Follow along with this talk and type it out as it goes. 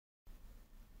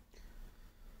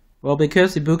Well,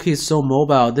 because Ibuki is so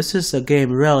mobile, this is a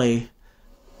game really.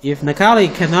 If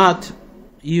Nakali cannot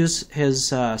use his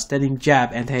standing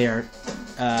jab anti-air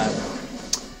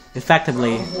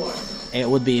effectively, it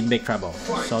would be in big trouble.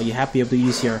 So you have to be able to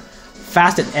use your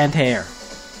fastest anti-air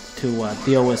to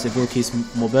deal with Ibuki's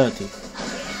mobility.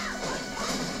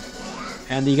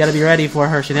 And you gotta be ready for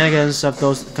her shenanigans of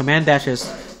those command dashes.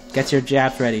 Get your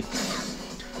jabs ready.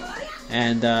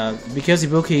 And because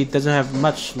Ibuki doesn't have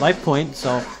much life point,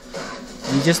 so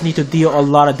you just need to deal a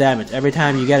lot of damage. Every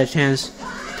time you get a chance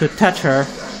to touch her,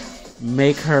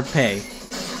 make her pay.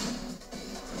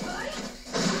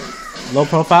 Low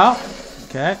profile.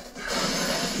 Okay.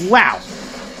 Wow.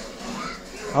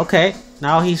 Okay.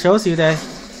 Now he shows you that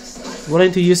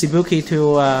willing to use Ibuki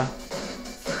to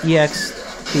EX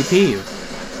TP you.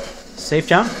 Safe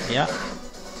jump. Yeah.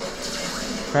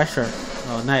 Pressure.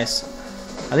 Oh, nice.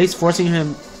 At least forcing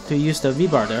him to use the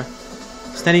V-bar there.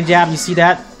 Standing jab. You see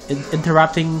that?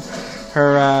 Interrupting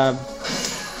her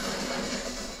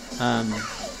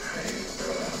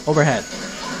overhead.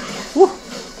 Woo!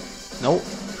 Nope.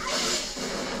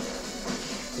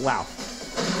 Wow.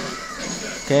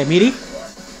 Okay, meaty.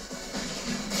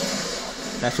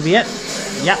 That should be it.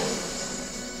 Yep.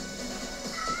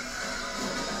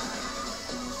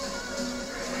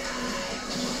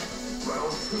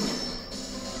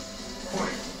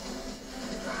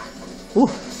 Ooh.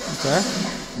 Okay.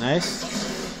 Nice.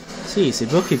 Jeez,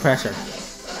 Ibuki pressure.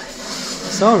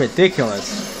 So ridiculous.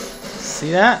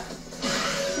 See that?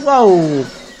 Whoa!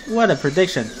 What a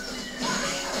prediction.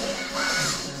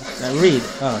 That read.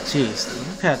 Oh, jeez.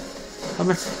 Look at how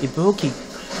much Ibuki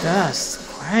does.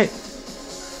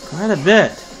 Quite a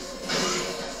bit.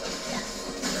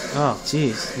 Oh,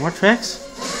 jeez. More tricks?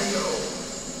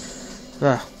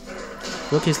 Ugh.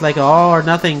 Ibuki's like an all or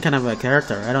nothing kind of a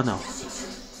character. I don't know.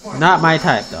 Not my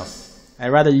type, though. I'd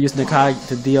rather use Nakai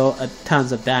to deal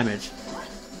tons of damage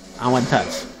on one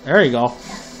touch. There you go.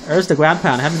 There's the ground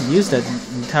pound. I haven't used it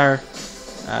the entire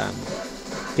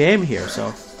game here,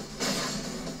 so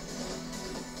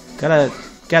gotta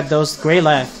get those gray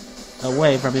life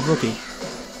away from Ibuki.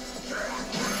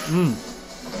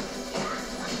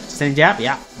 Standing jab,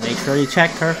 yeah. Make sure you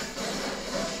check her.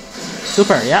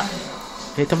 Super, yeah.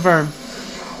 Hit confirm.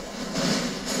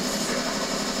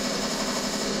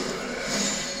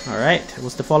 Alright,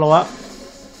 what's the follow-up?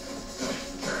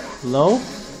 Low.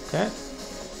 Okay.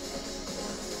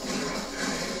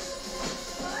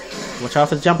 Watch out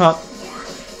for the jump out.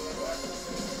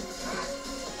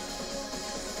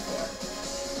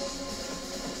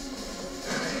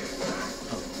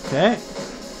 Okay.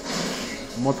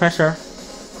 More pressure.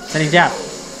 Standing jab.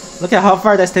 Look at how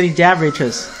far that standing jab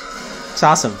reaches. It's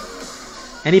awesome.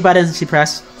 Any buttons she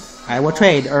press, I will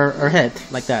trade or hit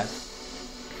like that.